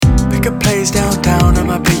place downtown.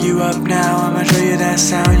 I'ma pick you up now. I'ma show you that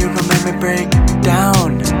sound. You gon' make me break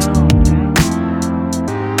down.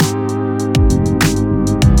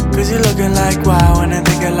 Cause you looking like wow, and I'm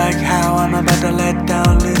thinking like how I'm about to let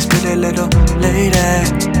down this pretty little lady.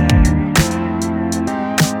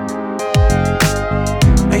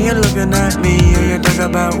 And you're looking at me, and you talk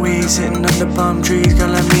about we sitting under palm trees,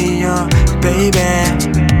 calling me your baby.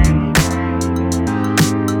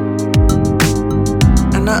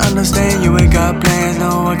 And I understand you ain't got plans,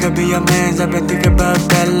 no, I could be your man. I've been thinking about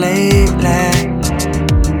that lately.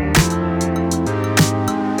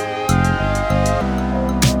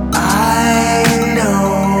 I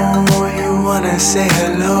know you wanna say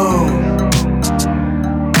hello.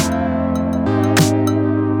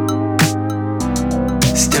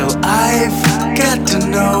 Still, I've got to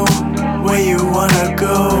know where you wanna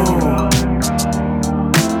go.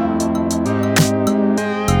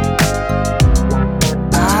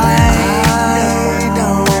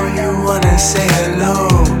 Say hello.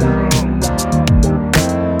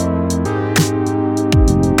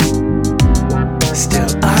 Still,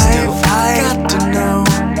 I've got to know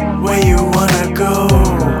where you wanna go.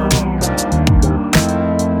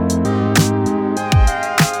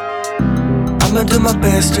 I'ma do my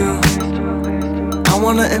best to, I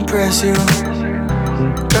wanna impress you.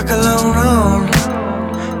 Got cologne on,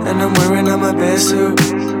 and I'm wearing all my best suit.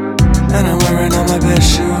 And I'm wearing all my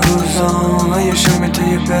best shoes on. Will you show me to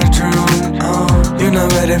your bedroom? Oh, you're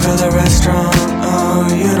not ready for the restaurant. Oh,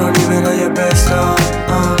 you don't even know your best song.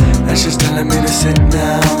 And she's telling me to sit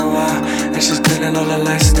down. And she's turning all the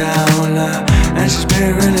lights down. And she's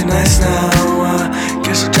being really nice now.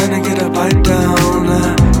 Guess she's trying to get a bite down.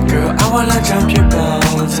 Girl, I wanna jump your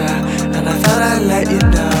bones. And I thought I'd let you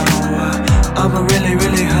know. I'm really,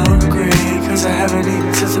 really hungry. Cause I haven't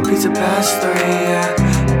eaten since a pizza past 3.